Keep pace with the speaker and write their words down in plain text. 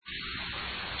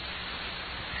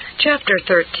Chapter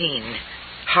 13.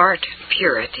 Heart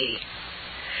Purity.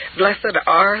 Blessed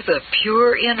are the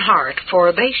pure in heart,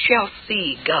 for they shall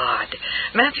see God.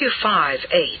 Matthew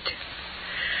 5:8.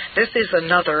 This is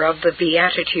another of the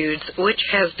Beatitudes which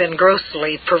has been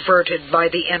grossly perverted by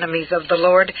the enemies of the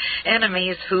Lord,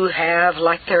 enemies who have,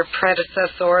 like their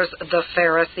predecessors, the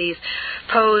Pharisees,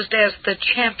 posed as the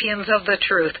champions of the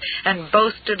truth and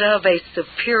boasted of a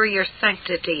superior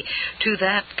sanctity to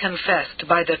that confessed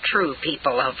by the true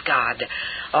people of God.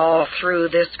 All through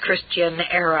this Christian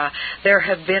era, there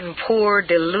have been poor,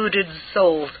 deluded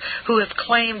souls who have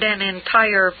claimed an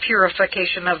entire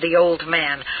purification of the old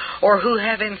man, or who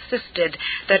have insisted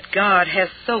that God has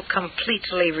so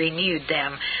completely renewed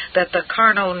them that the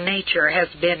carnal nature has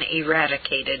been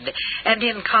eradicated, and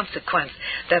in consequence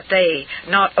that they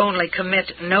not only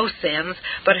commit no sins,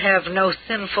 but have no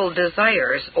sinful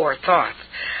desires or thoughts.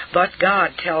 But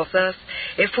God tells us,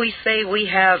 if we say we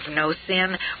have no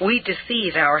sin, we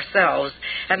deceive ourselves,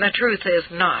 and the truth is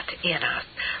not in us.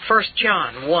 1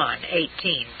 John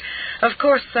 1:18. Of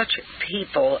course, such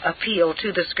people appeal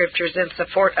to the Scriptures in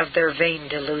support of their vain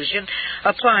delusion,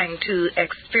 applying to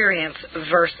experience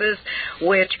verses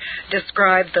which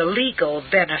describe the legal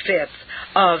benefits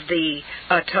of the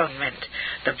atonement.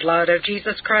 The blood of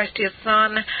Jesus Christ, His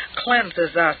Son,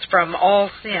 cleanses us from all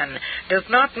sin, does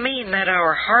not mean that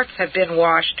our hearts have been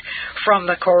washed from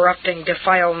the corrupting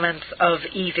defilements of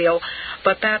evil,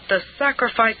 but that the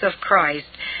sacrifice of Christ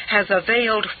has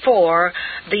availed for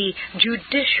the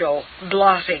judicial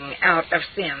blotting out of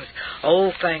sins.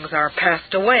 Old things are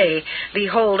passed away.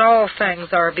 Behold, all things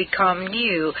are become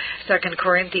new. 2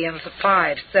 Corinthians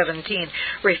 5:17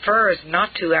 refers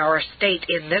not to our state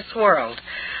in this world,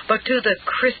 but to the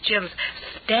Christian's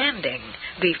standing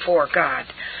before God.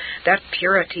 That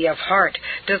purity of heart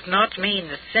does not mean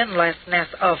the sinlessness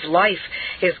of life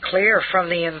is clear from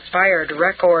the inspired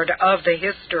record of the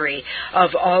history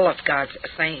of all of God's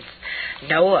saints.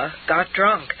 Noah got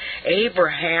drunk.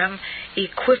 Abraham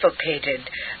equivocated.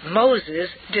 Moses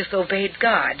disobeyed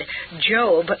God.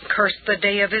 Job cursed the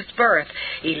day of his birth.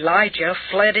 Elijah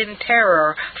fled in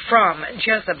terror from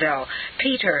Jezebel.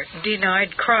 Peter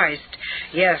denied Christ.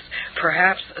 Yes,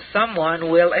 perhaps someone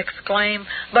will exclaim,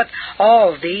 but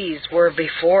all these were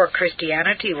before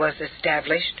Christianity was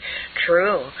established.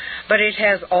 True, but it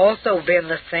has also been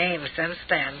the same since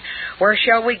then. Where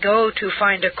shall we go to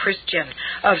find a Christian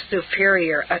of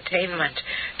superior attainment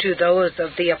to those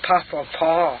of the Apostle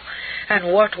Paul?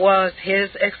 And what was his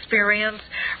experience?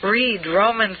 Read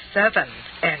Romans 7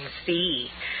 and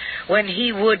see. When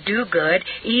he would do good,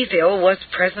 evil was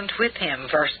present with him,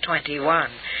 verse 21.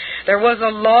 There was a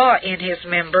law in his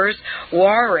members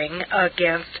warring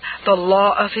against the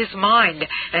law of his mind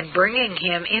and bringing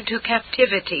him into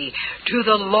captivity to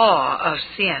the law of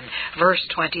sin, verse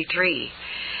 23.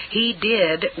 He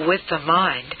did, with the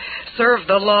mind, serve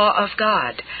the law of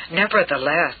God.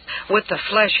 Nevertheless, with the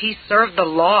flesh he served the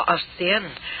law of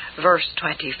sin, verse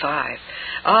 25.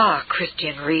 Ah,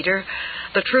 Christian reader,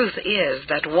 the truth is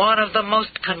that one of the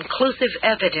most conclusive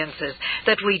evidences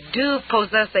that we do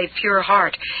possess a pure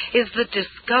heart is the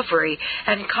discovery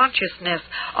and consciousness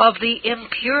of the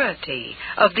impurity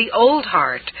of the old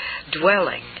heart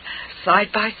dwelling side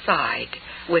by side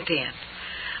within.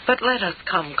 But let us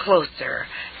come closer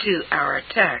to our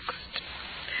text.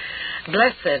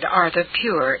 Blessed are the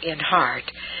pure in heart.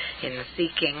 In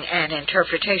seeking an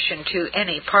interpretation to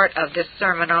any part of this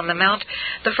Sermon on the Mount,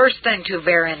 the first thing to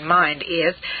bear in mind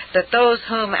is that those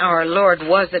whom our Lord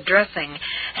was addressing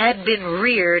had been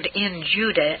reared in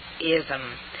Judaism.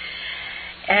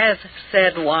 As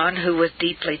said one who was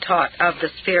deeply taught of the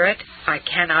Spirit, I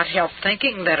cannot help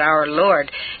thinking that our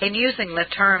Lord, in using the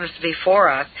terms before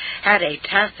us, had a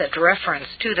tacit reference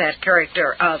to that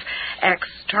character of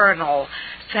external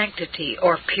sanctity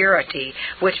or purity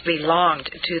which belonged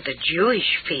to the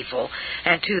Jewish people,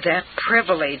 and to that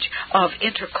privilege of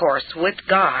intercourse with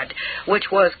God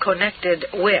which was connected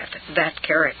with that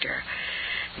character.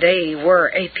 They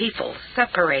were a people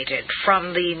separated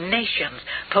from the nations,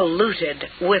 polluted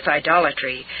with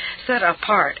idolatry, set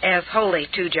apart as holy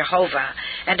to Jehovah,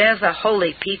 and as a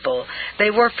holy people,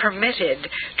 they were permitted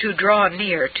to draw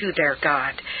near to their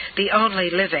God, the only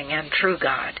living and true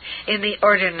God, in the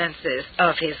ordinances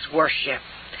of His worship.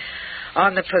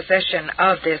 On the possession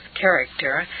of this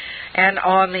character, and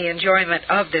on the enjoyment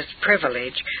of this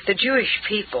privilege, the Jewish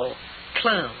people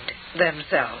plumed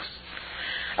themselves.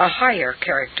 A higher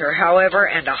character, however,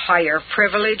 and a higher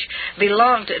privilege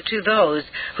belonged to those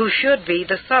who should be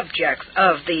the subjects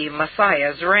of the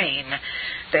Messiah's reign.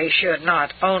 They should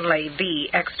not only be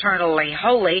externally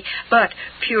holy, but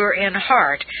pure in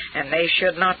heart, and they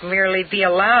should not merely be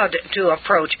allowed to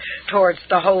approach towards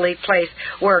the holy place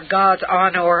where God's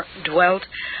honor dwelt,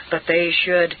 but they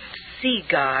should see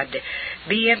God,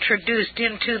 be introduced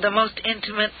into the most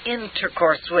intimate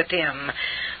intercourse with Him,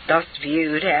 thus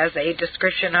viewed as a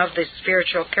description of the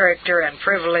spiritual character and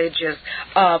privileges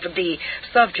of the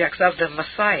subjects of the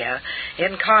Messiah,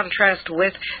 in contrast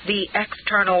with the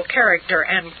external character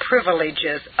and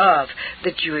privileges of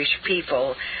the Jewish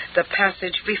people. The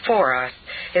passage before us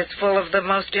is full of the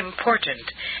most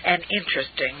important and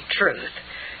interesting truth.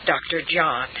 Dr.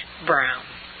 John Brown.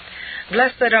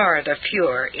 Blessed are the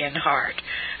pure in heart.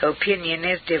 Opinion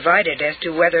is divided as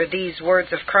to whether these words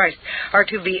of Christ are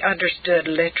to be understood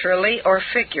literally or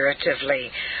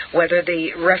figuratively, whether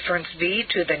the reference be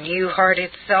to the new heart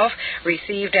itself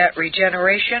received at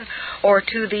regeneration, or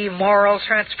to the moral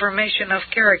transformation of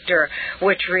character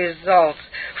which results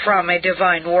from a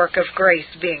divine work of grace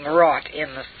being wrought in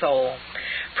the soul.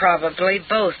 Probably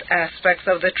both aspects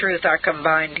of the truth are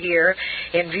combined here.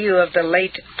 In view of the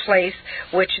late place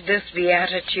which this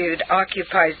beatitude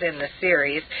occupies in the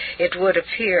series, it would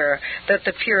appear that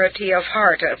the purity of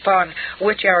heart upon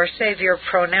which our Savior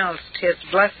pronounced His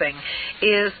blessing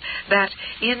is that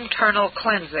internal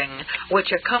cleansing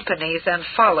which accompanies and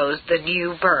follows the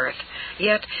new birth.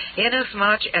 Yet,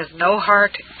 inasmuch as no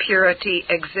heart purity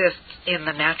exists in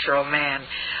the natural man,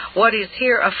 what is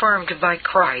here affirmed by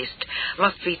Christ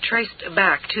must be traced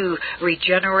back to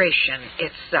regeneration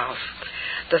itself.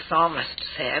 The psalmist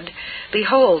said,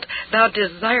 "Behold, thou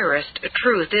desirest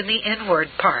truth in the inward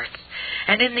parts,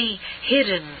 and in the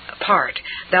hidden part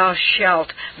thou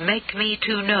shalt make me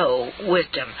to know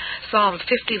wisdom." Psalm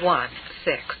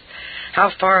 51:6. How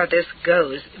far this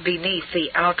goes beneath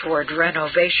the outward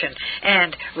renovation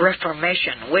and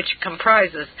reformation which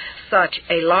comprises such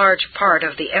a large part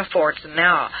of the efforts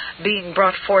now being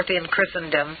brought forth in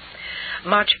Christendom.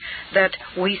 Much that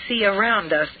we see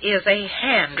around us is a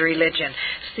hand religion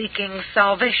seeking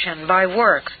salvation by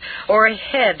works, or a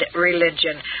head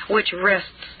religion which rests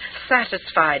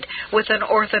satisfied with an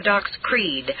orthodox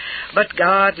creed, but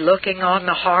God looking on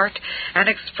the heart, an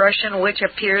expression which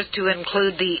appears to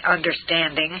include the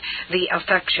understanding, the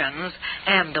affections,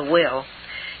 and the will.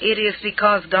 It is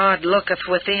because God looketh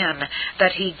within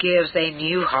that He gives a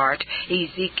new heart,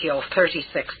 Ezekiel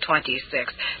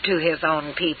 36:26, to His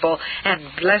own people,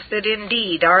 and blessed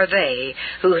indeed are they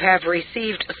who have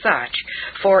received such,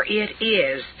 for it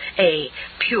is a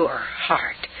pure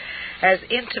heart. As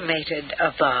intimated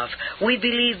above, we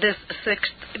believe this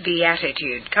sixth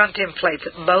beatitude contemplates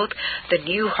both the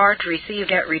new heart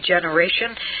received at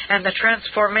regeneration and the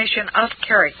transformation of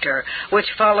character which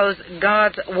follows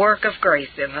God's work of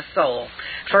grace in the soul.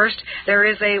 First, there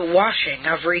is a washing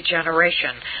of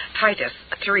regeneration, Titus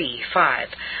 3:5,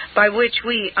 by which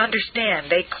we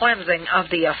understand a cleansing of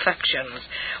the affections,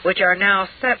 which are now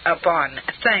set upon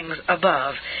things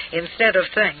above instead of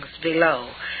things below.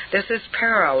 This is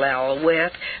parallel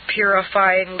with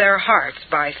purifying their hearts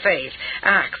by faith,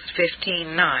 Acts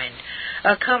 15:9.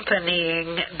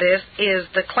 Accompanying this is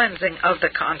the cleansing of the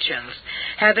conscience,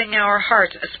 having our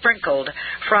hearts sprinkled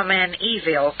from an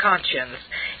evil conscience,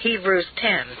 Hebrews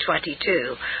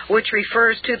 10:22, which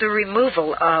refers to the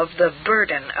removal of the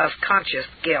burden of conscious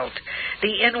guilt,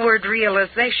 the inward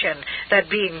realization that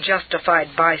being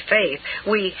justified by faith,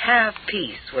 we have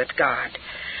peace with God.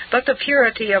 But the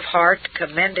purity of heart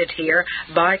commended here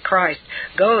by Christ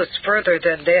goes further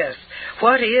than this.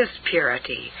 What is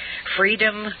purity?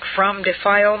 Freedom from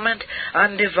defilement,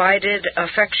 undivided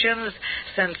affections,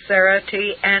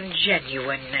 sincerity, and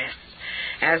genuineness.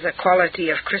 As a quality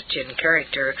of Christian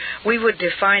character, we would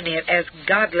define it as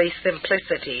godly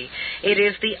simplicity. It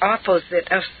is the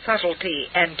opposite of subtlety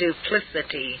and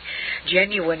duplicity.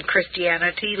 Genuine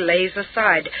Christianity lays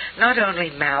aside not only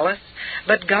malice,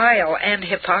 but guile and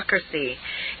hypocrisy.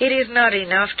 It is not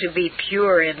enough to be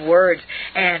pure in words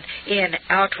and in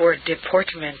outward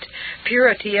deportment.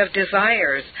 Purity of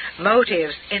desires,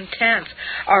 motives, intents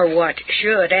are what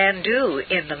should and do,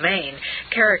 in the main,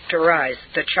 characterize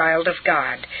the child of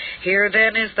God. Here,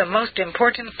 then, is the most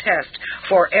important test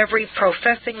for every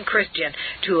professing Christian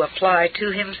to apply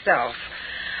to himself.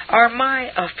 Are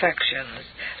my affections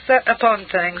set upon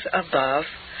things above?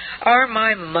 Are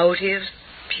my motives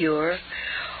pure?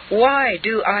 Why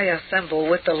do I assemble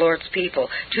with the Lord's people?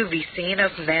 To be seen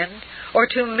of men, or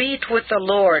to meet with the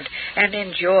Lord and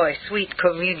enjoy sweet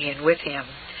communion with Him?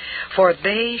 For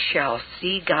they shall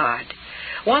see God.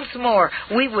 Once more,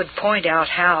 we would point out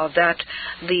how that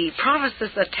the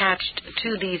promises attached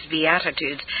to these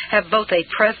Beatitudes have both a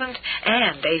present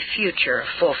and a future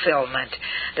fulfillment.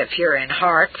 The pure in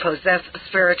heart possess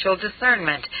spiritual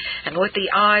discernment, and with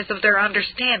the eyes of their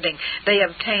understanding they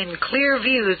obtain clear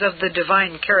views of the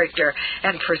divine character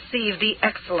and perceive the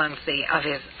excellency of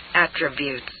His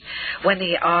attributes. When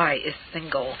the eye is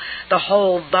single, the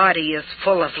whole body is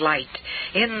full of light.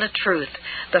 In the truth,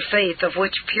 the faith of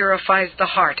which purifies the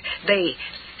heart, they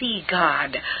see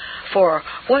God. For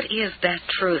what is that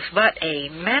truth but a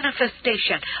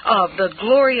manifestation of the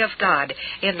glory of God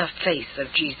in the face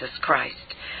of Jesus Christ?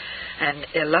 An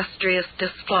illustrious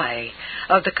display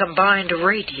of the combined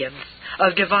radiance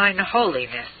of divine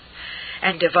holiness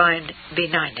and divine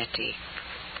benignity.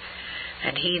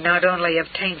 And he not only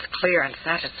obtains clear and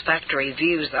satisfactory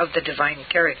views of the divine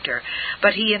character,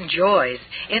 but he enjoys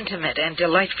intimate and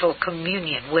delightful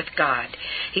communion with God.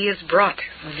 He is brought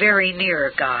very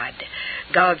near God.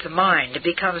 God's mind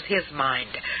becomes his mind.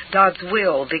 God's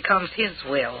will becomes his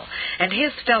will. And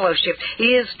his fellowship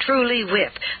is truly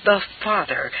with the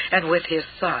Father and with his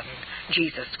Son,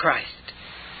 Jesus Christ.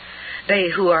 They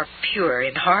who are pure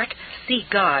in heart see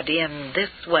God in this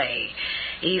way,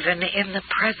 even in the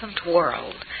present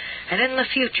world. And in the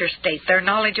future state, their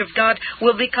knowledge of God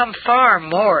will become far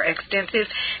more extensive,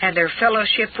 and their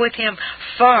fellowship with him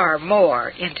far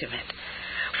more intimate.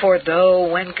 For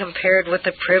though, when compared with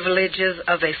the privileges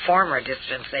of a former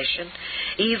dispensation,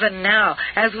 even now,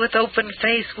 as with open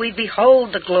face, we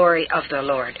behold the glory of the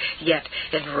Lord, yet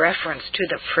in reference to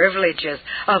the privileges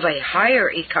of a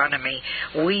higher economy,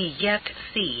 we yet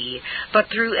see, but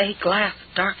through a glass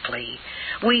darkly.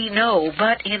 We know,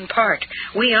 but in part.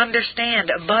 We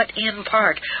understand, but in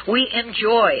part. We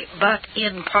enjoy, but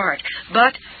in part.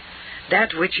 But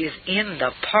that which is in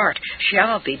the part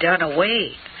shall be done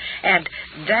away, and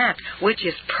that which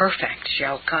is perfect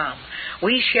shall come.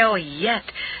 We shall yet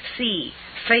see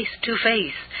face to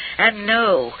face, and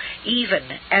know even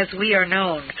as we are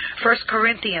known. 1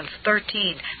 Corinthians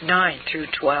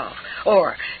 13:9-12.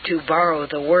 Or, to borrow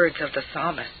the words of the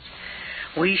psalmist,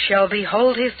 we shall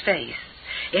behold his face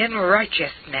in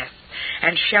righteousness,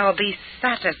 and shall be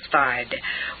satisfied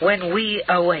when we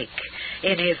awake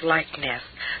in his likeness.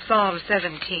 Psalm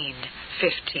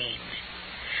 17:15.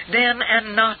 Then,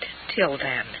 and not till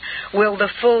then, will the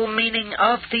full meaning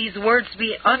of these words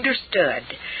be understood.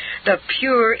 The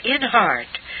pure in heart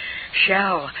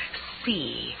shall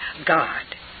see God.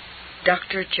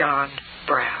 Dr. John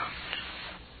Brown.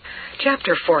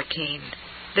 Chapter 14.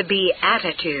 The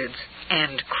Beatitudes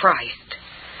and Christ.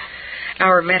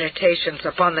 Our meditations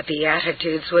upon the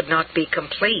Beatitudes would not be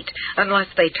complete unless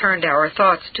they turned our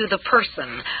thoughts to the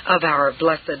person of our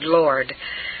blessed Lord.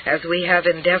 As we have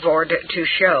endeavored to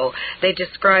show, they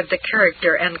describe the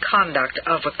character and conduct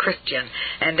of a Christian,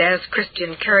 and as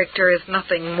Christian character is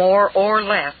nothing more or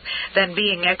less than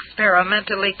being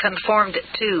experimentally conformed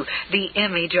to the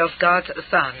image of God's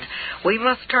Son, we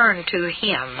must turn to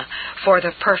him for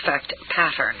the perfect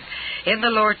pattern. In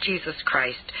the Lord Jesus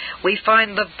Christ, we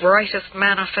find the brightest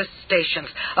manifestations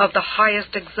of the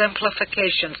highest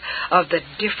exemplifications of the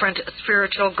different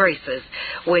spiritual graces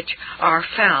which are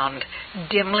found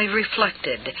dimly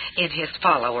reflected in his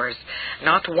followers.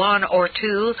 Not one or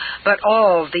two, but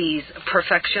all these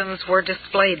perfections were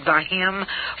displayed by him.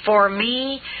 For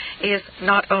me is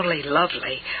not only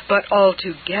lovely, but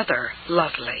altogether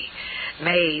lovely.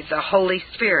 May the Holy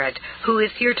Spirit, who is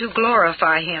here to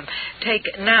glorify him, take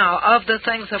now of the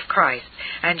things of Christ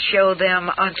and show them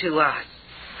unto us.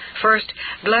 First,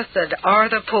 blessed are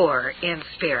the poor in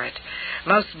spirit.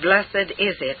 Most blessed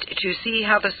is it to see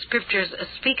how the Scriptures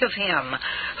speak of him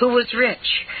who was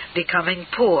rich, becoming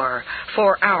poor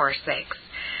for our sakes,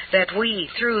 that we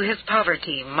through his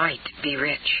poverty might be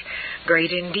rich.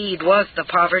 Great indeed was the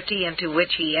poverty into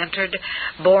which he entered.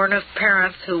 Born of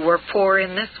parents who were poor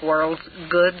in this world's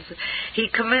goods, he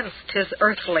commenced his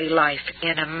earthly life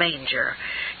in a manger.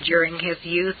 During his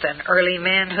youth and early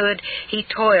manhood, he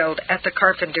toiled at the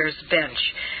carpenter's bench.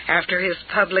 After his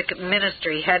public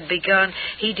ministry had begun,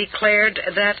 he declared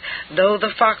that though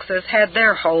the foxes had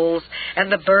their holes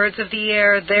and the birds of the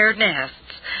air their nests,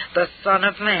 the Son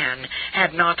of Man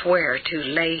had not where to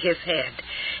lay his head.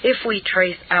 If we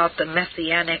trace out the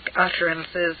messianic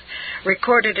utterances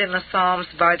recorded in the Psalms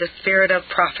by the spirit of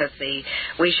prophecy,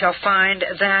 we shall find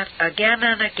that again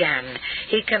and again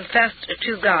he confessed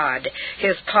to God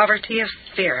his poverty of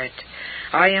spirit.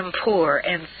 I am poor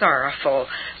and sorrowful,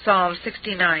 Psalm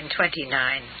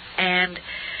 69:29, and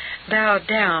bow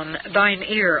down thine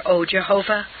ear, O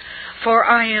Jehovah, for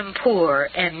I am poor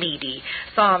and needy,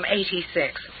 Psalm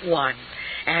 86:1.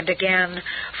 And again,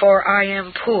 for I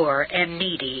am poor and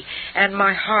needy, and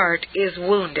my heart is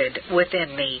wounded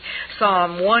within me.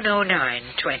 Psalm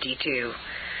 109:22.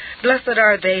 Blessed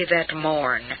are they that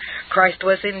mourn. Christ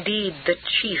was indeed the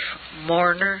chief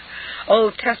mourner.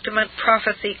 Old Testament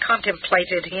prophecy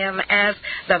contemplated him as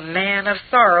the man of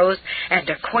sorrows and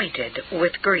acquainted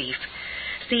with grief.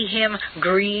 See him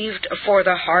grieved for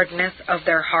the hardness of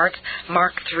their hearts,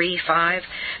 Mark 3:5.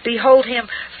 Behold him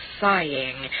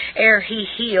sighing ere he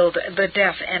healed the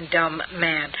deaf and dumb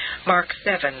man, Mark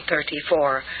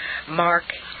 7:34. Mark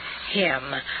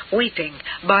him weeping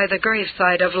by the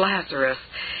graveside of Lazarus.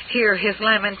 Hear his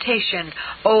lamentation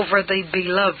over the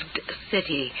beloved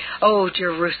city. O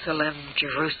Jerusalem,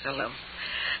 Jerusalem,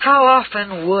 how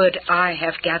often would I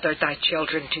have gathered thy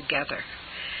children together.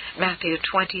 Matthew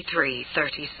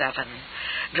 23:37.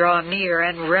 Draw near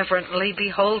and reverently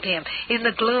behold him in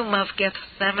the gloom of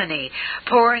Gethsemane,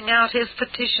 pouring out his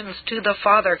petitions to the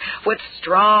Father with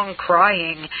strong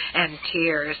crying and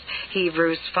tears.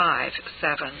 Hebrews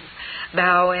 5:7.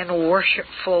 Bow in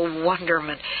worshipful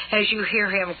wonderment as you hear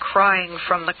him crying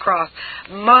from the cross,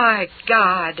 my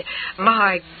God,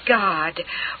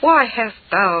 why hast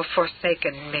thou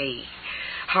forsaken me?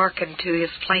 Hearken to his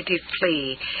plaintive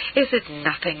plea. Is it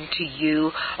nothing to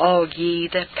you, all ye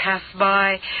that pass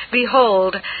by?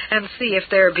 Behold, and see if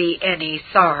there be any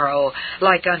sorrow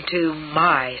like unto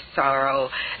my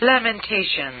sorrow.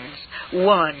 Lamentations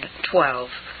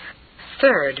 1:12.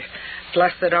 Third,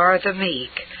 blessed are the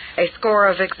meek. A score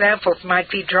of examples might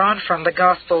be drawn from the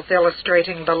Gospels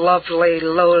illustrating the lovely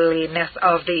lowliness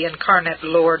of the incarnate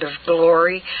Lord of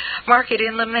glory. Mark it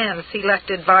in the men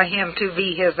selected by him to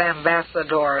be his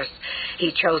ambassadors.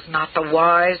 He chose not the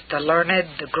wise, the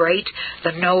learned, the great,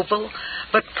 the noble,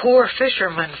 but poor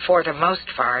fishermen for the most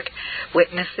part.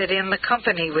 Witness it in the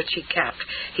company which he kept.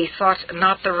 He sought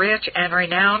not the rich and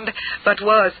renowned, but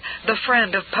was the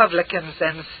friend of publicans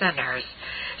and sinners.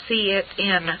 See it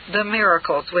in the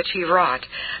miracles which he wrought.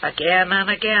 Again and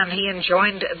again he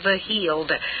enjoined the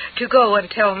healed to go and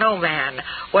tell no man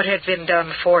what had been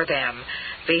done for them.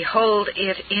 Behold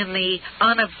it in the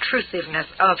unobtrusiveness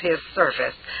of his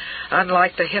service.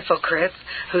 Unlike the hypocrites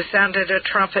who sounded a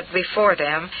trumpet before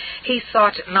them, he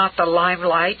sought not the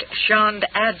limelight, shunned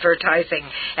advertising,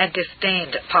 and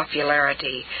disdained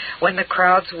popularity. When the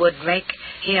crowds would make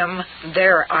him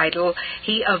their idol,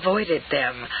 he avoided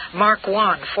them. Mark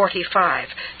 1:45,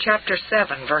 chapter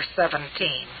 7, verse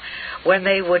 17. When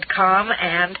they would come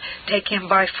and take him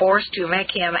by force to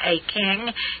make him a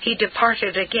king, he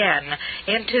departed again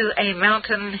into a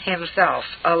mountain himself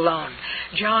alone.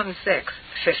 John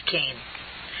 6:15.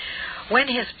 When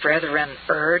his brethren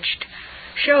urged,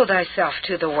 "Show thyself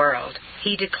to the world,"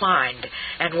 he declined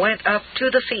and went up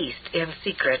to the feast in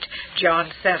secret.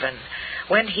 John 7.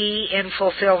 When he, in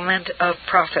fulfillment of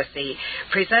prophecy,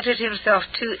 presented himself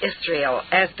to Israel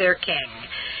as their king,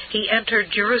 he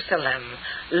entered Jerusalem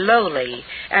lowly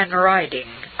and riding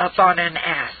upon an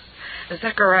ass.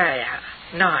 Zechariah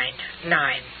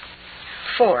 9:9.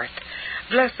 Fourth,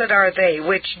 blessed are they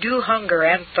which do hunger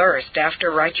and thirst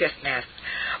after righteousness.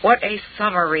 What a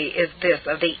summary is this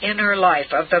of the inner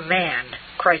life of the man,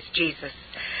 Christ Jesus.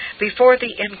 Before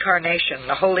the incarnation,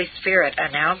 the Holy Spirit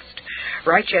announced,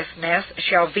 "Righteousness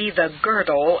shall be the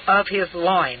girdle of his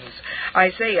loins."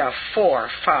 Isaiah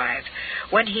 4:5.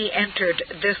 When he entered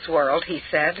this world, he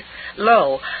said,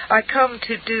 "Lo, I come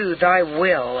to do thy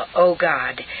will, O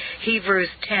God." Hebrews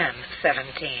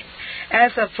 10:17.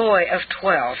 As a boy of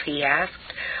 12, he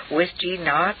asked, "Wist ye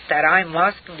not that I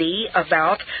must be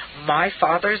about my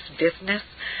Father's business?"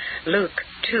 Luke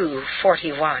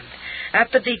 2:41.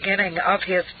 At the beginning of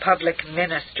his public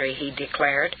ministry, he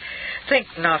declared,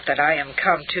 "Think not that I am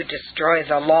come to destroy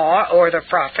the law or the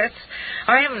prophets.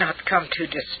 I am not come to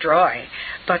destroy,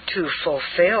 but to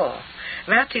fulfill."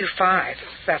 Matthew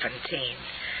 5:17.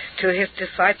 To his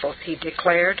disciples he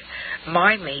declared,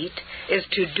 "My meat is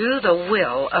to do the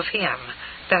will of him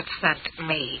that sent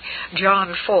me."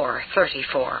 John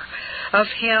 4:34. Of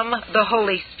him the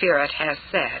Holy Spirit has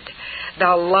said,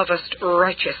 "Thou lovest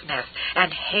righteousness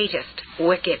and hatest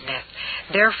wickedness.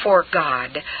 Therefore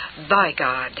God, thy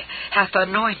God, hath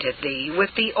anointed thee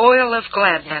with the oil of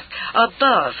gladness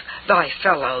above thy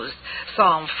fellows."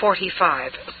 Psalm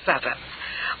 45:7.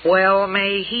 Well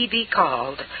may he be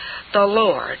called the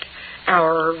Lord,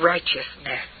 our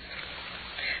righteousness.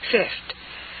 Fifth,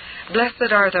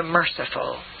 blessed are the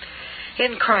merciful.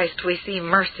 In Christ we see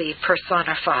mercy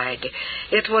personified.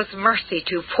 It was mercy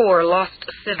to poor lost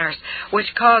sinners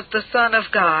which caused the Son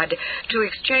of God to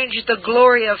exchange the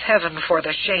glory of heaven for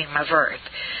the shame of earth.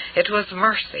 It was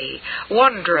mercy,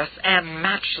 wondrous and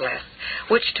matchless,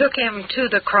 which took him to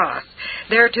the cross,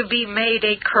 there to be made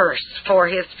a curse for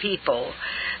his people.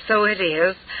 So it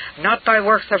is, not by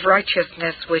works of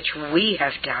righteousness which we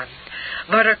have done,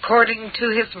 but according to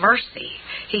his mercy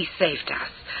he saved us.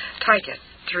 Titus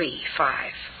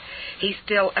 3:5. He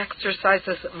still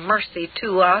exercises mercy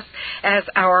to us as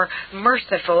our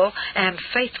merciful and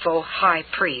faithful high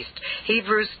priest.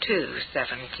 Hebrews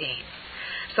 2:17.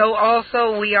 So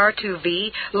also we are to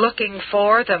be looking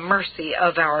for the mercy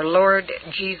of our Lord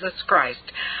Jesus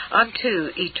Christ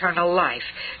unto eternal life.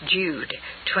 Jude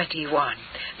 21.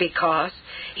 Because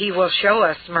he will show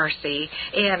us mercy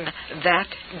in that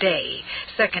day.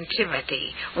 2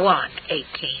 Timothy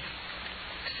 1:18.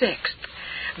 Sixth,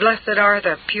 blessed are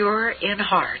the pure in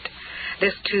heart.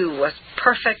 This too was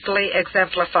perfectly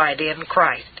exemplified in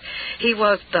Christ. He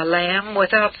was the Lamb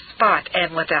without spot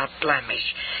and without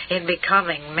blemish. In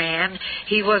becoming man,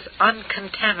 he was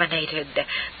uncontaminated,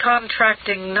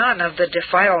 contracting none of the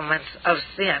defilements of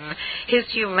sin. His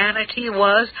humanity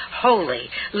was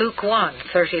holy. Luke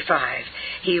 1:35.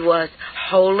 He was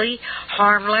holy,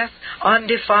 harmless,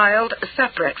 undefiled,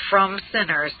 separate from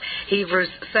sinners.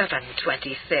 Hebrews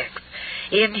 7:26.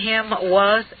 In him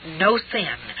was no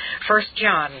sin. 1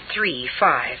 John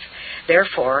 3:5.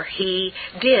 Therefore he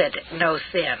did no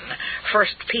sin. 1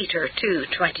 Peter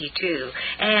 2:22.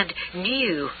 And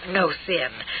knew no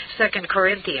sin. 2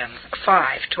 Corinthians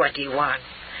 5:21.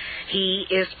 He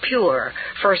is pure.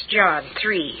 1 John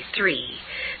 3:3.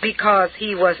 Because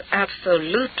he was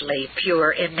absolutely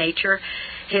pure in nature,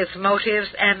 his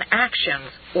motives and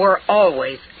actions were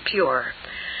always pure.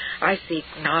 I seek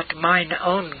not mine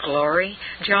own glory.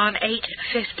 John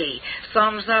 8:50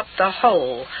 sums up the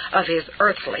whole of his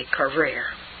earthly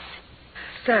career.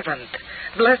 Seventh,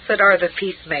 blessed are the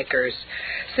peacemakers.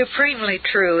 Supremely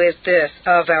true is this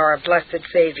of our blessed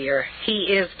Savior. He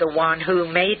is the one who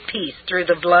made peace through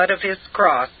the blood of his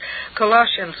cross.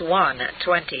 Colossians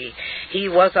 1:20. He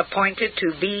was appointed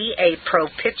to be a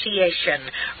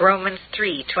propitiation. Romans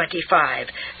 3:25.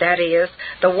 That is,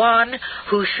 the one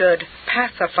who should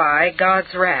pacify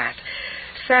God's wrath,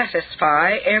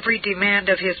 satisfy every demand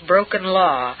of his broken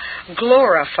law,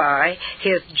 glorify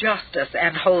his justice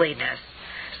and holiness.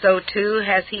 So too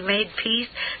has he made peace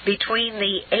between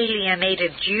the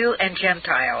alienated Jew and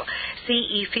Gentile.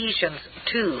 See Ephesians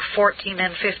 2:14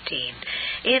 and 15.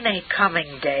 In a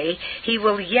coming day, he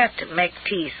will yet make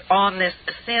peace on this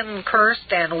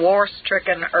sin-cursed and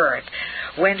war-stricken earth.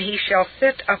 When he shall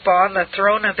sit upon the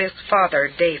throne of his father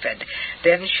David,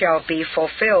 then shall be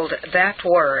fulfilled that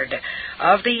word,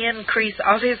 of the increase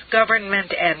of his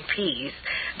government and peace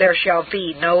there shall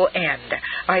be no end.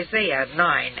 Isaiah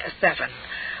 9:7.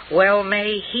 Well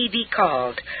may he be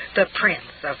called the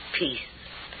Prince of Peace.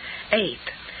 Eighth,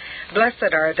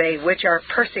 blessed are they which are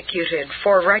persecuted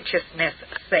for righteousness'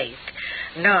 sake.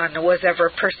 None was ever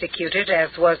persecuted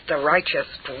as was the righteous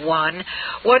one.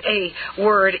 What a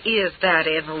word is that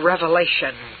in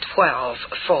Revelation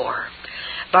 12:4.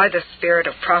 By the spirit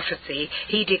of prophecy,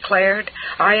 he declared,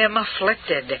 I am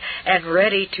afflicted and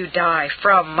ready to die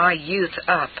from my youth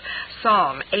up.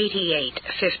 Psalm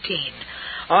 88:15.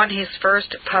 On his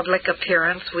first public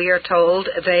appearance, we are told,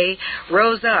 they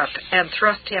rose up and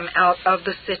thrust him out of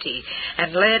the city,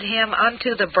 and led him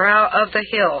unto the brow of the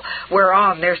hill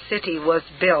whereon their city was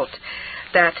built,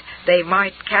 that they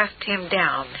might cast him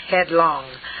down headlong.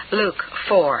 Luke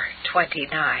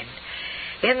 4:29.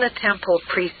 In the temple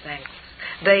precincts,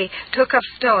 they took up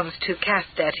stones to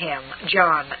cast at him.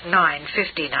 John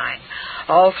 9:59.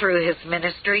 All through his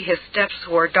ministry, his steps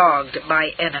were dogged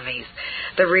by enemies.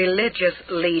 The religious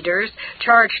leaders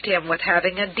charged him with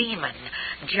having a demon.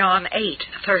 John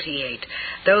 8:38.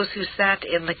 Those who sat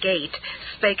in the gate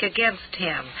spake against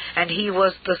him, and he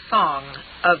was the song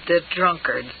of the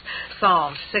drunkards.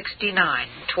 Psalm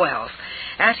 69:12.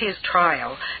 At his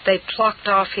trial, they plucked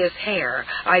off his hair.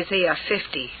 Isaiah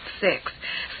 50:6.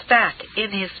 Spat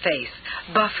in his face,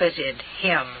 buffeted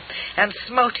him, and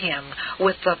smote him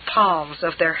with the palms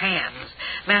of their hands.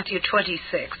 Matthew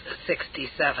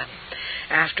 26:67.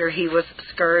 After he was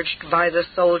scourged by the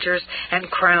soldiers and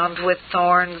crowned with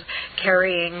thorns,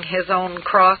 carrying his own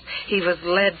cross, he was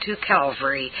led to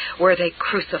Calvary, where they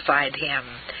crucified him.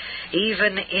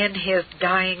 Even in his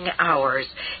dying hours,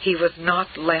 he was not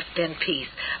left in peace,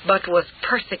 but was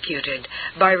persecuted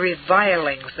by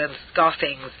revilings and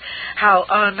scoffings. How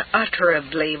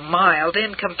unutterably mild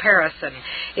in comparison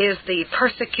is the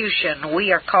persecution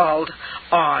we are called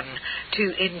on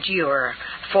to endure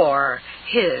for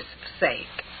his sake.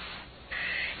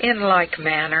 In like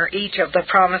manner, each of the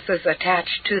promises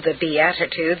attached to the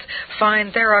Beatitudes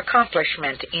find their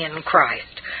accomplishment in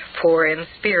Christ. Poor in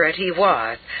spirit he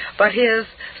was, but his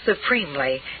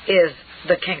supremely is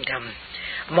the kingdom.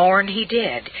 Mourn he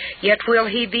did, yet will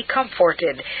he be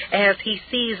comforted as he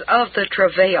sees of the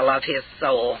travail of his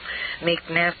soul.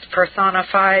 Meekness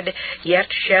personified, yet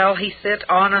shall he sit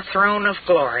on a throne of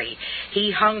glory.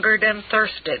 He hungered and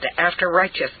thirsted after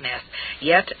righteousness,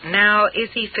 yet now is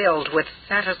he filled with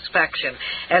satisfaction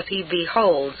as he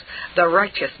beholds the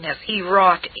righteousness he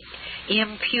wrought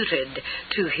imputed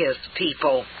to his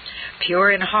people.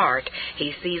 Pure in heart,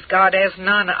 he sees God as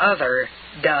none other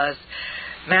does.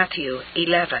 Matthew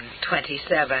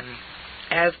 11:27.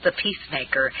 As the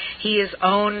peacemaker, he is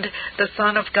owned the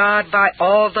Son of God by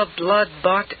all the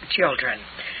blood-bought children.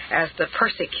 As the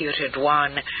persecuted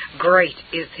one, great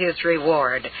is his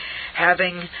reward,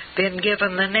 having been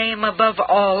given the name above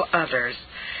all others.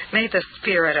 May the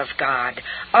Spirit of God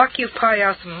occupy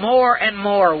us more and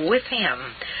more with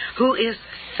him, who is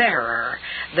fairer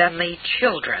than the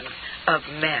children of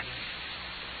men.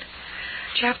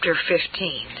 Chapter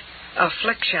 15.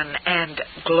 Affliction and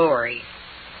Glory.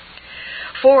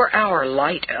 For our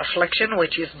light affliction,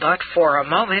 which is but for a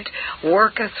moment,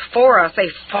 worketh for us a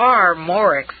far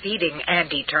more exceeding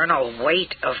and eternal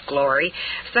weight of glory.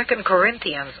 2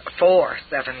 Corinthians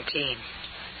 4:17.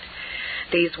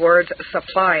 These words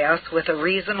supply us with a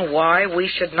reason why we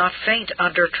should not faint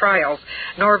under trials,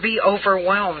 nor be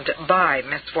overwhelmed by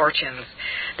misfortunes.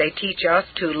 They teach us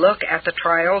to look at the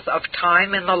trials of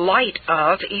time in the light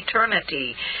of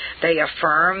eternity. They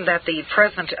affirm that the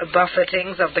present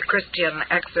buffetings of the Christian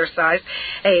exercise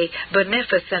a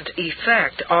beneficent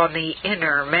effect on the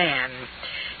inner man.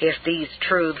 If these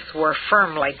truths were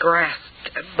firmly grasped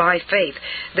by faith,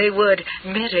 they would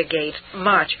mitigate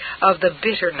much of the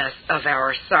bitterness of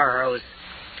our sorrows.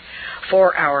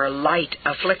 For our light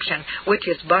affliction, which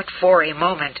is but for a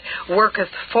moment, worketh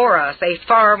for us a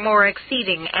far more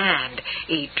exceeding and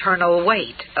eternal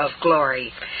weight of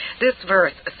glory. This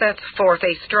verse sets forth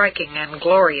a striking and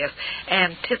glorious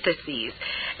antithesis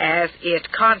as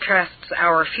it contrasts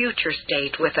our future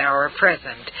state with our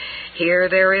present. Here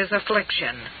there is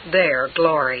affliction, there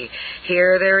glory.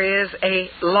 Here there is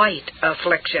a light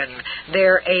affliction,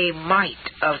 there a might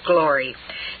of glory.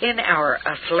 In our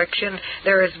affliction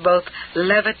there is both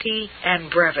levity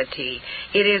and brevity.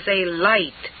 It is a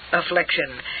light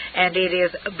affliction, and it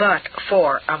is but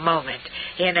for a moment.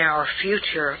 In our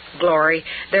future glory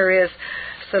there is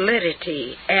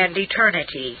solidity and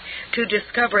eternity. To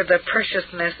discover the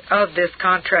preciousness of this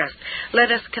contrast, let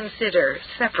us consider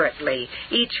separately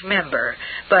each member,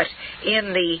 but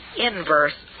in the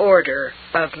inverse order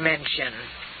of mention.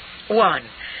 1.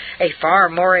 A far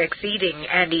more exceeding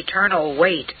and eternal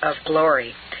weight of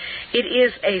glory. It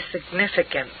is a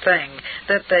significant thing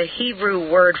that the Hebrew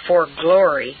word for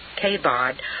glory,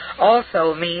 kabod,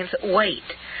 also means weight.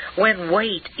 When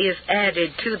weight is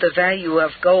added to the value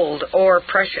of gold or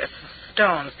precious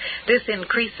stones, this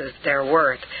increases their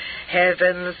worth.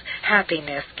 Heaven's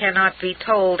happiness cannot be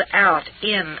told out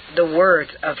in the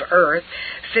words of earth.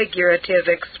 Figurative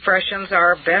expressions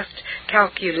are best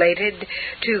calculated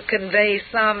to convey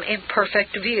some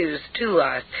imperfect views to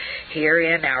us.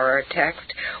 Here in our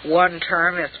text, one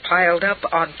term is piled up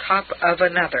on top of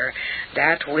another.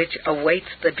 That which awaits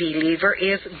the believer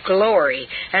is glory,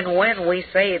 and when we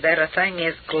say that a thing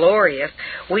is glorious,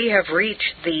 we have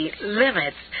reached the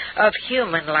limits of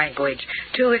human language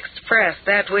to express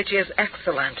that which is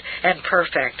excellent and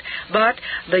perfect. But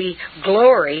the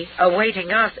glory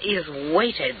awaiting us is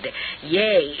weighted,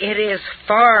 yea, it is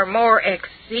far more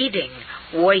exceeding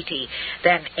weighty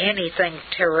than anything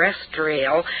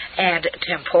terrestrial and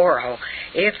temporal.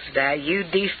 Its value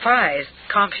defies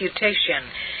computation.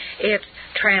 Its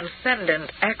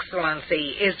transcendent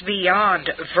excellency is beyond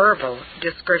verbal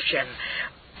description.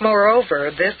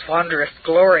 Moreover, this wondrous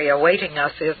glory awaiting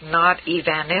us is not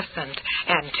evanescent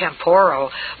and temporal,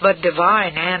 but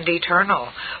divine and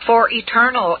eternal. For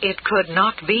eternal it could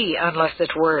not be unless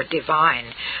it were divine.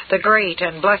 The great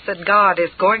and blessed God is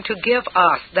going to give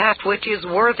us that which is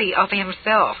worthy of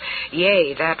himself,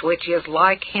 yea, that which is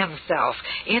like himself,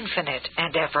 infinite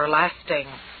and everlasting.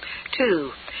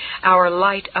 2. Our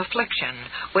light affliction,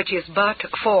 which is but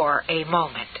for a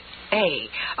moment. A.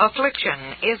 Affliction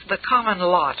is the common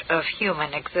lot of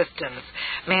human existence.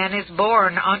 Man is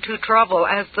born unto trouble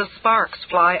as the sparks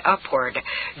fly upward.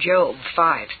 Job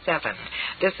 5:7.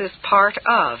 This is part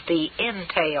of the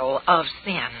entail of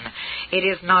sin. It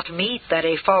is not meet that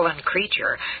a fallen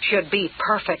creature should be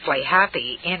perfectly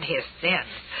happy in his sins.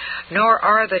 nor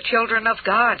are the children of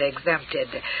God exempted.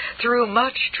 Through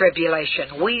much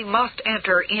tribulation we must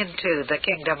enter into the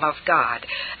kingdom of God.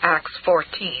 Acts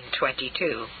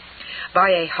 14:22. By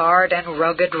a hard and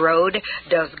rugged road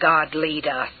does God lead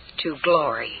us to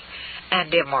glory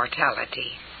and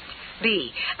immortality.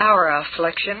 B. Our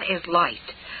affliction is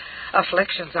light.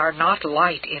 Afflictions are not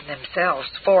light in themselves,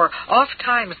 for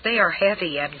ofttimes they are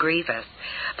heavy and grievous.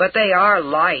 But they are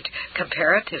light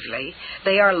comparatively.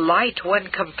 They are light when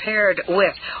compared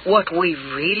with what we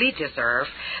really deserve.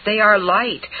 They are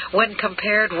light when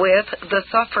compared with the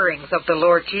sufferings of the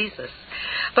Lord Jesus.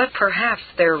 But perhaps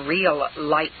their real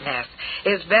lightness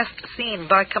is best seen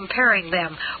by comparing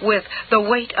them with the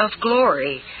weight of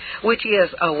glory which is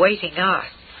awaiting us.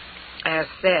 As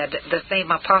said the same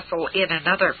apostle in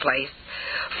another place,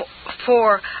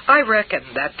 For I reckon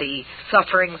that the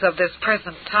sufferings of this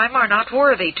present time are not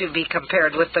worthy to be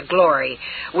compared with the glory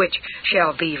which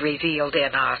shall be revealed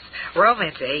in us.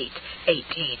 Romans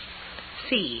 8:18.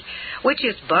 C. Which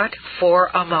is but for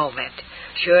a moment.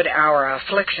 Should our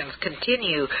afflictions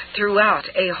continue throughout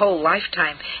a whole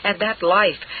lifetime, and that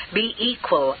life be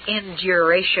equal in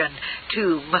duration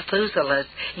to Methuselah's,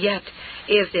 yet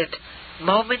is it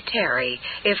momentary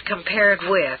if compared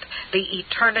with the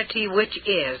eternity which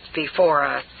is before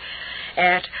us.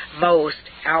 At most,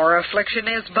 our affliction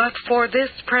is but for this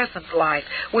present life,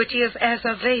 which is as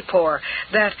a vapor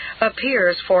that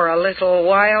appears for a little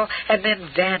while and then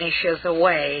vanishes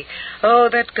away. Oh,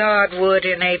 that God would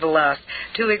enable us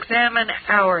to examine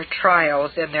our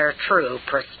trials in their true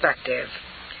perspective.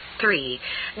 3.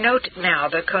 Note now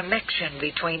the connection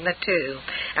between the two.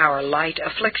 Our light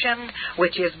affliction,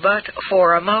 which is but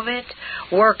for a moment,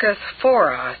 worketh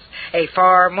for us a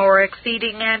far more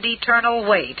exceeding and eternal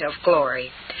weight of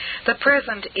glory. The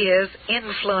present is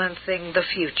influencing the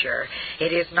future.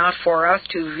 It is not for us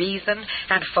to reason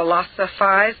and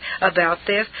philosophize about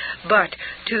this, but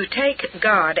to take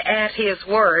God at His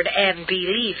word and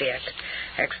believe it.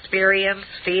 Experience,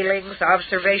 feelings,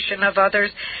 observation of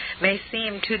others may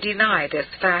seem to deny this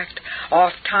fact.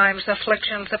 Ofttimes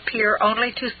afflictions appear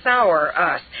only to sour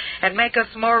us and make us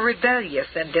more rebellious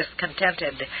and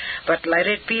discontented. But let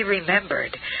it be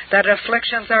remembered that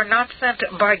afflictions are not sent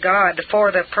by God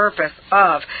for the purpose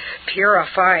of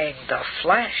purifying the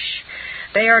flesh.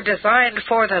 They are designed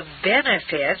for the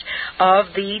benefit of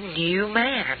the new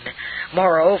man.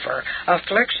 Moreover,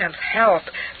 afflictions help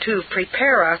to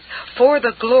prepare us for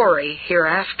the glory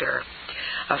hereafter.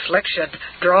 Affliction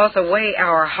draws away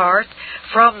our heart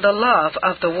from the love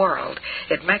of the world.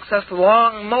 It makes us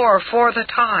long more for the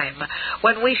time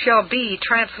when we shall be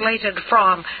translated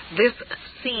from this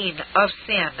scene of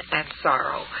sin and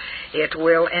sorrow. It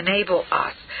will enable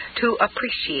us to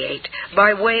appreciate,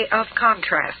 by way of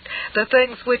contrast, the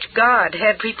things which God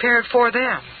had prepared for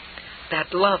them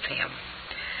that love Him.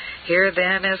 Here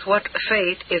then is what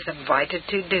faith is invited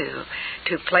to do,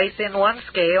 to place in one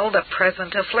scale the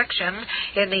present affliction,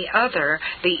 in the other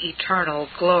the eternal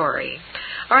glory.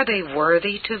 Are they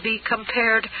worthy to be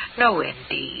compared? No,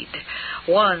 indeed.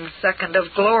 1 second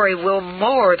of glory will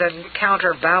more than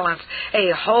counterbalance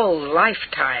a whole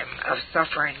lifetime of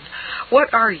suffering.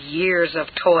 What are years of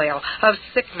toil, of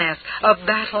sickness, of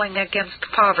battling against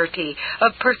poverty,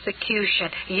 of persecution,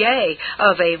 yea,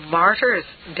 of a martyr's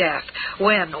death,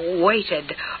 when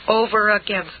weighted over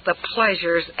against the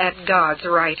pleasures at God's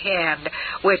right hand,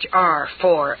 which are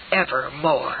for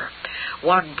evermore?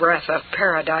 One breath of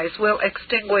paradise will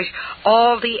extinguish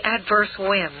all the adverse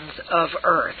winds of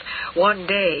earth. One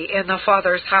day in the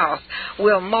Father's house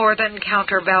will more than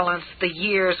counterbalance the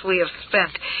years we have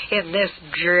spent in this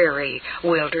dreary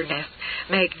wilderness.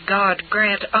 May God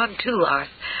grant unto us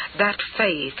that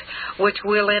faith which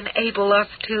will enable us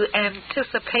to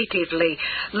anticipatively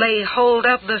lay hold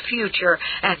of the future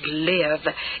and live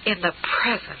in the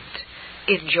present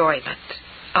enjoyment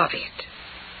of it.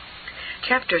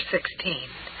 Chapter 16.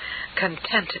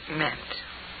 Contentment.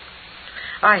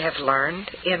 I have learned,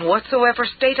 in whatsoever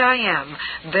state I am,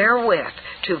 therewith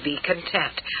to be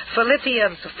content.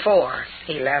 Philippians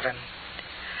 4:11.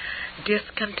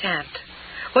 Discontent.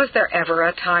 Was there ever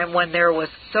a time when there was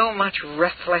so much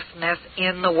restlessness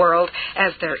in the world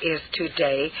as there is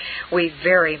today? We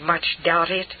very much doubt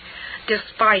it.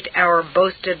 Despite our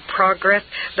boasted progress,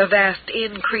 the vast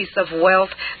increase of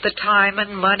wealth, the time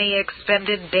and money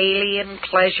expended daily in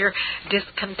pleasure,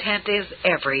 discontent is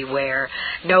everywhere.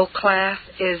 No class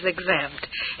is exempt.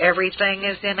 Everything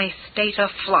is in a state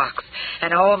of flux,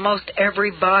 and almost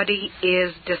everybody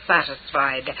is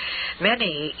dissatisfied.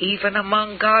 Many, even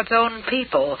among God's own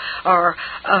people, are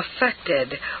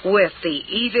affected with the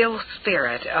evil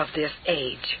spirit of this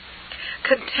age.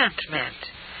 Contentment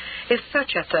Is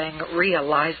such a thing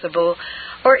realizable,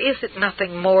 or is it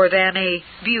nothing more than a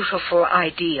beautiful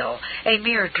ideal, a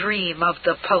mere dream of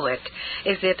the poet?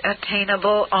 Is it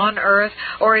attainable on earth,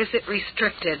 or is it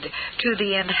restricted to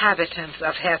the inhabitants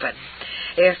of heaven?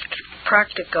 If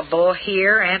practicable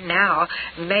here and now,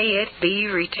 may it be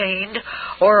retained,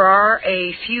 or are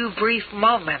a few brief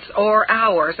moments or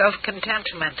hours of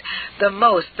contentment the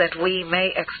most that we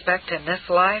may expect in this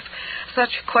life? Such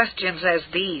questions as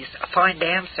these find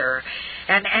answer,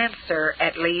 an answer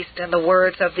at least in the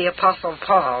words of the Apostle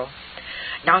Paul.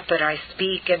 Not that I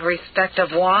speak in respect of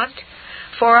want,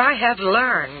 for I have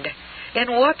learned, in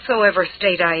whatsoever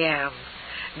state I am,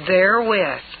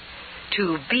 therewith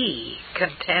to be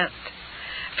content.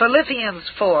 Philippians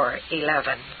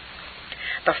 4:11.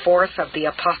 The force of the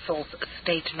Apostle's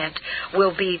statement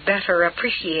will be better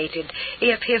appreciated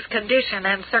if his condition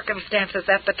and circumstances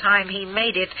at the time he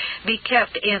made it be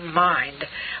kept in mind.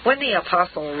 When the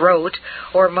Apostle wrote,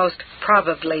 or most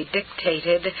probably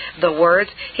dictated, the words,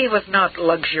 he was not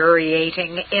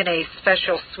luxuriating in a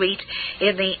special suite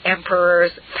in the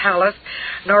emperor's palace,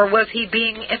 nor was he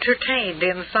being entertained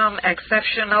in some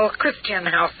exceptional Christian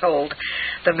household,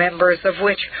 the members of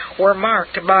which were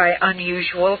marked by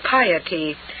unusual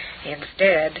piety.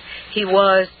 Instead, he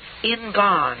was in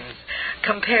bonds.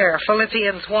 Compare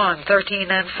Philippians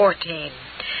 1:13 and 14.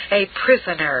 A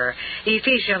prisoner,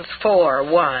 Ephesians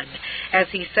 4:1, as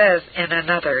he says in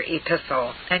another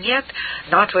epistle. And yet,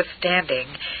 notwithstanding,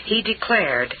 he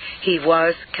declared he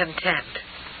was content.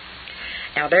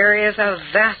 Now there is a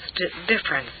vast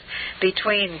difference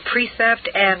between precept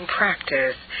and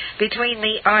practice, between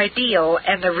the ideal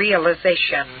and the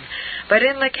realization. But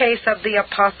in the case of the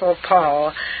Apostle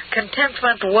Paul,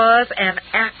 contentment was an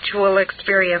actual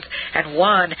experience, and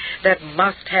one that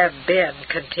must have been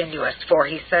continuous. For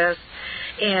he says,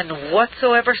 in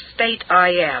whatsoever state I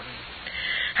am.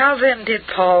 How then did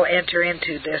Paul enter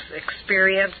into this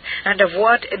experience, and of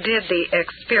what did the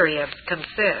experience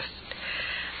consist?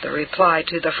 The reply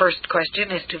to the first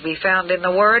question is to be found in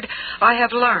the word, I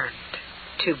have learned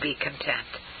to be content.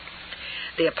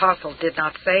 The apostle did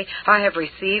not say, I have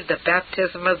received the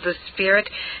baptism of the Spirit,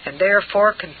 and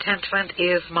therefore contentment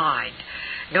is mine.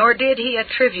 Nor did he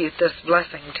attribute this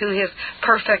blessing to his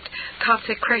perfect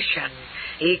consecration.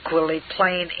 Equally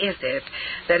plain is it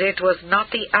that it was not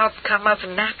the outcome of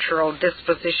natural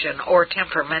disposition or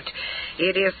temperament.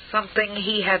 It is something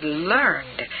he had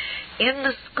learned in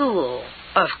the school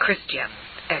of Christian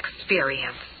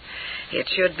experience. It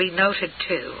should be noted,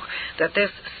 too, that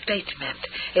this statement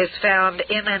is found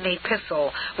in an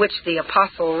epistle which the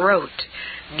apostle wrote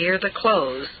near the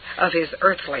close of his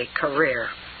earthly career.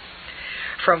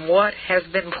 From what has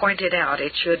been pointed out,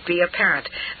 it should be apparent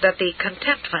that the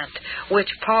contentment which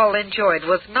Paul enjoyed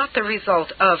was not the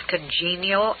result of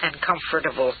congenial and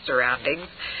comfortable surroundings,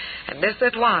 and this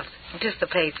at once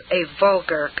dissipates a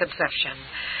vulgar conception.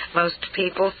 Most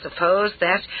people suppose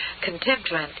that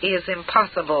contentment is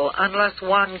impossible unless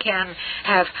one can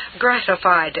have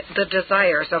gratified the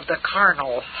desires of the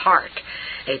carnal heart.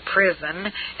 A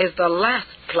prison is the last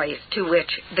place to which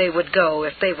they would go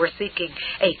if they were seeking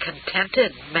a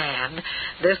contented man.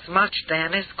 This much,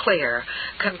 then, is clear.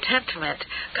 Contentment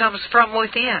comes from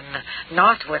within,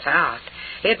 not without.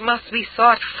 It must be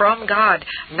sought from God,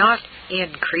 not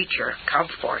in creature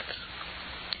comforts.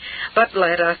 But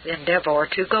let us endeavor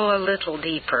to go a little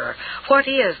deeper. What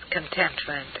is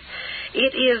contentment?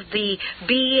 It is the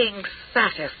being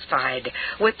satisfied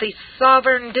with the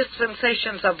sovereign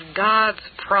dispensations of God's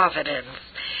providence.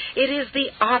 It is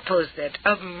the opposite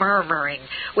of murmuring,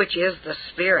 which is the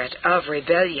spirit of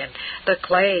rebellion, the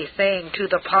clay saying to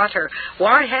the potter,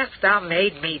 Why hast thou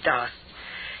made me thus?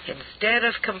 Instead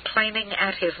of complaining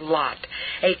at his lot,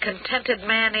 a contented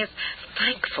man is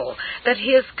thankful that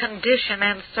his condition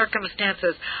and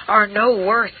circumstances are no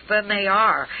worse than they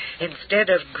are. Instead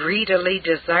of greedily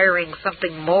desiring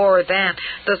something more than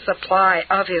the supply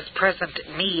of his present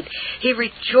need, he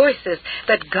rejoices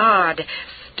that God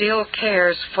still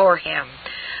cares for him.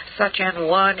 Such an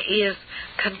one is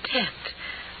content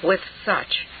with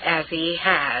such as he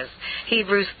has.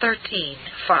 Hebrews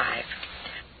 13:5.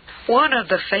 One of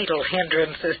the fatal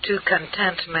hindrances to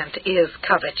contentment is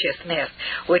covetousness,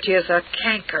 which is a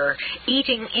canker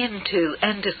eating into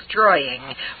and destroying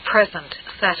present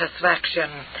satisfaction.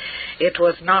 It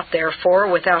was not, therefore,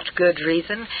 without good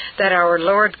reason that our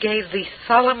Lord gave the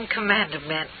solemn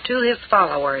commandment to his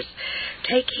followers,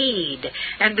 Take heed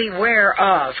and beware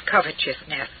of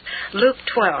covetousness. Luke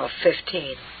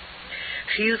 12:15.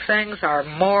 Few things are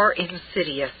more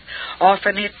insidious.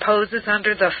 Often it poses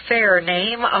under the fair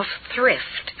name of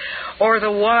thrift, or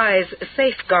the wise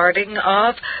safeguarding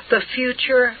of the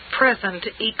future present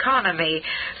economy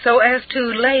so as to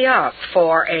lay up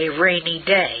for a rainy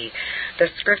day. The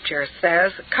Scripture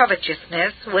says,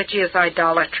 covetousness, which is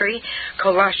idolatry,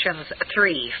 Colossians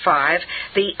 3:5,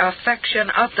 the affection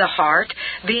of the heart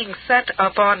being set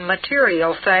upon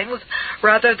material things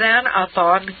rather than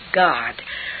upon God.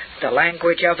 The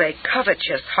language of a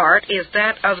covetous heart is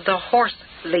that of the horse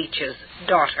leech's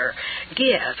daughter.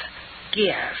 Give.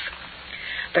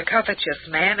 The covetous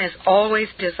man is always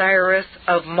desirous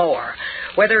of more,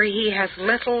 whether he has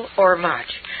little or much.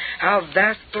 How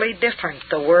vastly different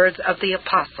the words of the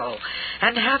apostle.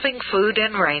 And having food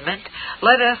and raiment,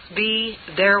 let us be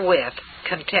therewith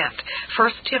content.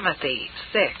 1 Timothy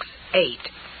 6:8.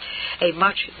 A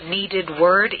much-needed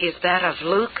word is that of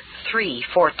Luke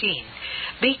 3:14.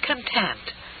 Be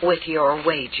content with your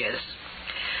wages.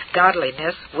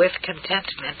 Godliness with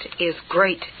contentment is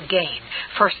great gain.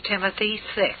 1 Timothy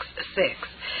 6:6.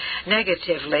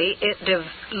 Negatively, it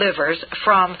delivers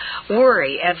from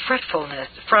worry and fretfulness,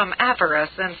 from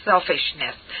avarice and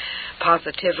selfishness.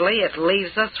 Positively, it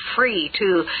leaves us free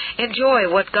to enjoy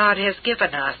what God has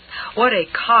given us. What a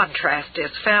contrast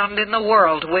is found in the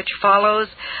world which follows.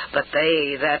 But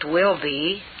they that will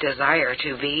be, desire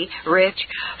to be, rich,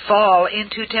 fall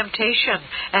into temptation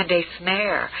and a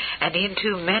snare, and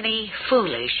into many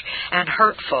foolish and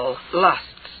hurtful lusts,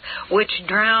 which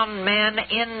drown men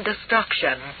in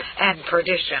destruction and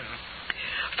perdition.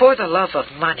 For the love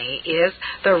of money is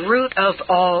the root of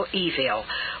all evil,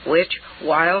 which,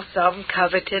 while some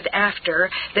coveted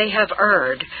after, they have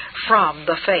erred from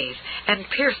the faith, and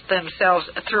pierced themselves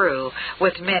through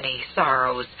with many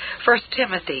sorrows. 1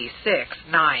 Timothy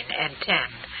 6:9 and 10.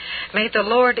 May the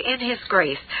Lord in His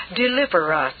grace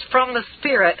deliver us from the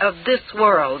spirit of this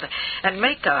world, and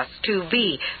make us to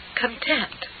be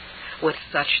content with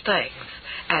such things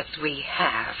as we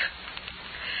have.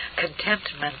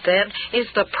 Contentment, then,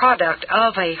 is the product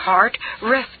of a heart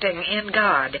resting in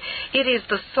God. It is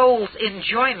the soul's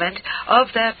enjoyment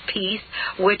of that peace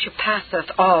which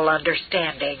passeth all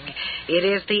understanding. It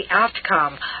is the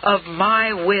outcome of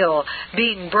my will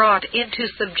being brought into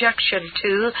subjection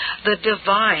to the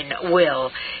divine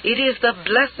will. It is the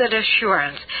blessed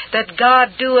assurance that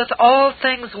God doeth all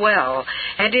things well,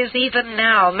 and is even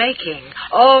now making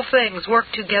all things work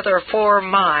together for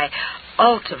my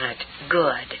ultimate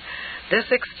good. This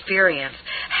experience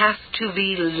has to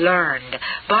be learned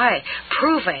by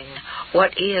proving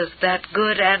what is that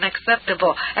good and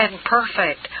acceptable and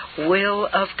perfect will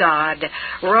of God.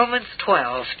 Romans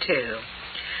 12:2.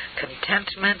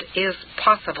 Contentment is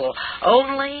possible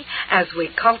only as we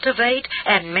cultivate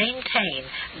and maintain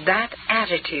that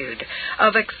attitude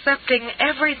of accepting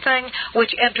everything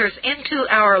which enters into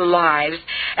our lives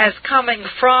as coming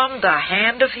from the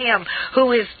hand of Him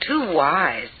who is too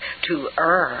wise to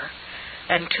err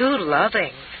and too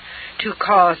loving to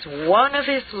cause one of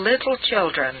His little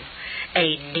children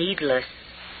a needless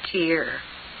tear.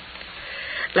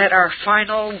 Let our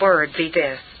final word be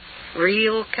this.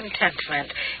 Real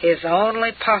contentment is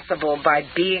only possible by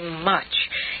being much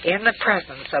in the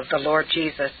presence of the Lord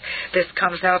Jesus. This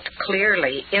comes out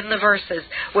clearly in the verses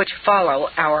which follow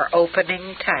our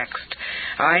opening text.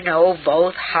 I know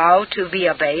both how to be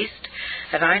abased,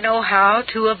 and I know how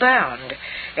to abound.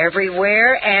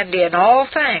 Everywhere and in all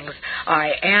things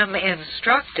I am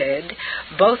instructed,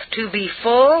 both to be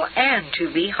full and to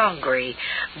be hungry,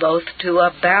 both to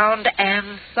abound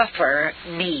and suffer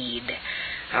need.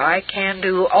 I can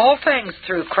do all things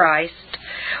through Christ,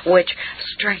 which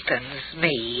strengthens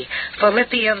me.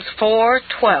 Philippians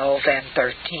 4:12 and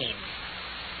 13.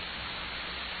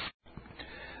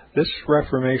 This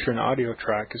Reformation audio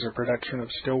track is a production of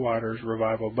Stillwater's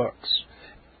Revival Books.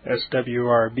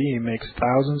 SWRB makes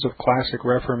thousands of classic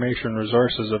Reformation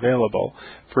resources available,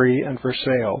 free and for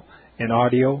sale, in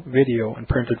audio, video, and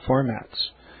printed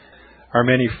formats. Our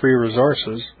many free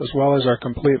resources, as well as our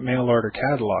complete mail-order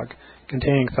catalog,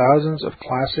 containing thousands of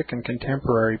classic and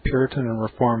contemporary Puritan and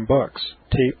Reformed books,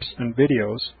 tapes, and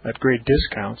videos at great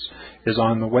discounts, is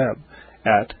on the web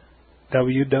at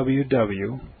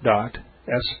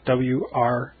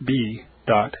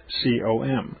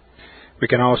www.swrb.com. We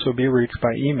can also be reached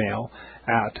by email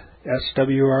at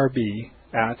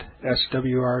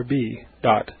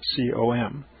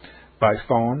swrb@swrb.com, by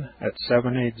phone at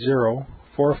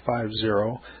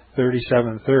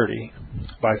 780-450-3730,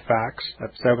 by fax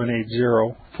at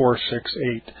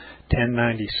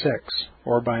 780-468-1096,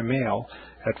 or by mail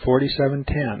at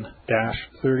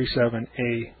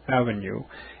 4710-37A Avenue,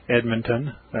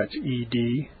 Edmonton, that's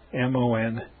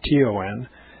Edmonton,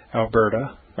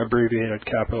 Alberta, abbreviated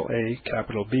capital A,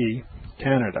 capital B,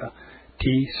 Canada,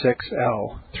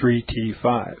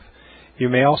 T6L3T5. You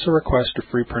may also request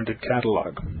a free printed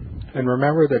catalog. And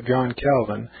remember that John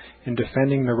Calvin, in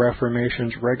defending the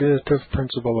Reformation's regulative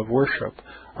principle of worship,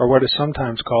 or what is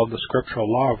sometimes called the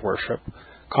scriptural law of worship,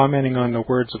 commenting on the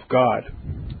words of God,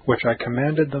 which I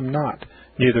commanded them not,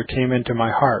 neither came into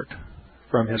my heart,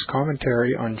 from his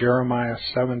commentary on Jeremiah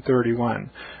 7:31,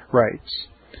 writes,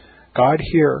 God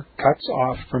here cuts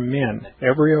off from men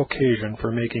every occasion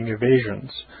for making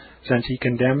evasions, since he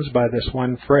condemns by this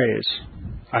one phrase,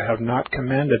 I have not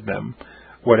commanded them,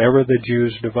 whatever the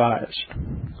Jews devised.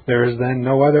 There is then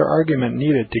no other argument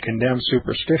needed to condemn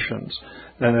superstitions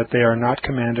than that they are not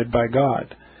commanded by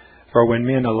God. For when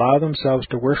men allow themselves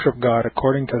to worship God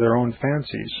according to their own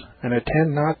fancies, and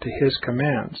attend not to his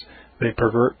commands, they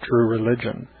pervert true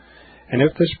religion. And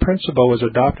if this principle was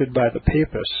adopted by the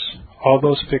Papists, all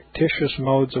those fictitious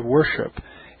modes of worship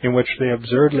in which they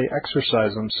absurdly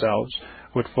exercise themselves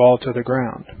would fall to the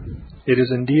ground. It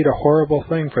is indeed a horrible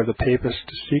thing for the Papists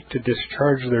to seek to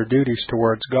discharge their duties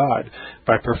towards God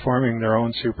by performing their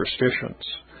own superstitions.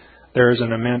 There is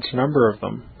an immense number of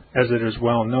them, as it is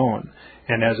well known,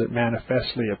 and as it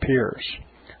manifestly appears.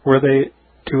 Were they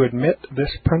to admit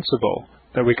this principle,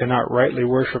 that we cannot rightly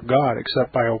worship God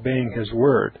except by obeying his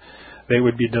word, they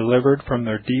would be delivered from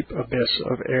their deep abyss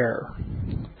of error.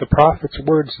 The prophet's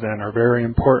words, then, are very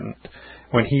important,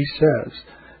 when he says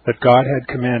that God had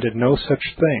commanded no such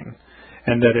thing,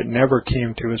 and that it never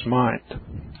came to his mind,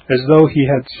 as though he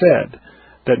had said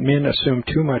that men assume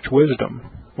too much wisdom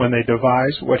when they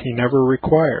devise what he never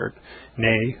required,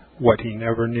 nay, what he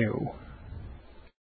never knew.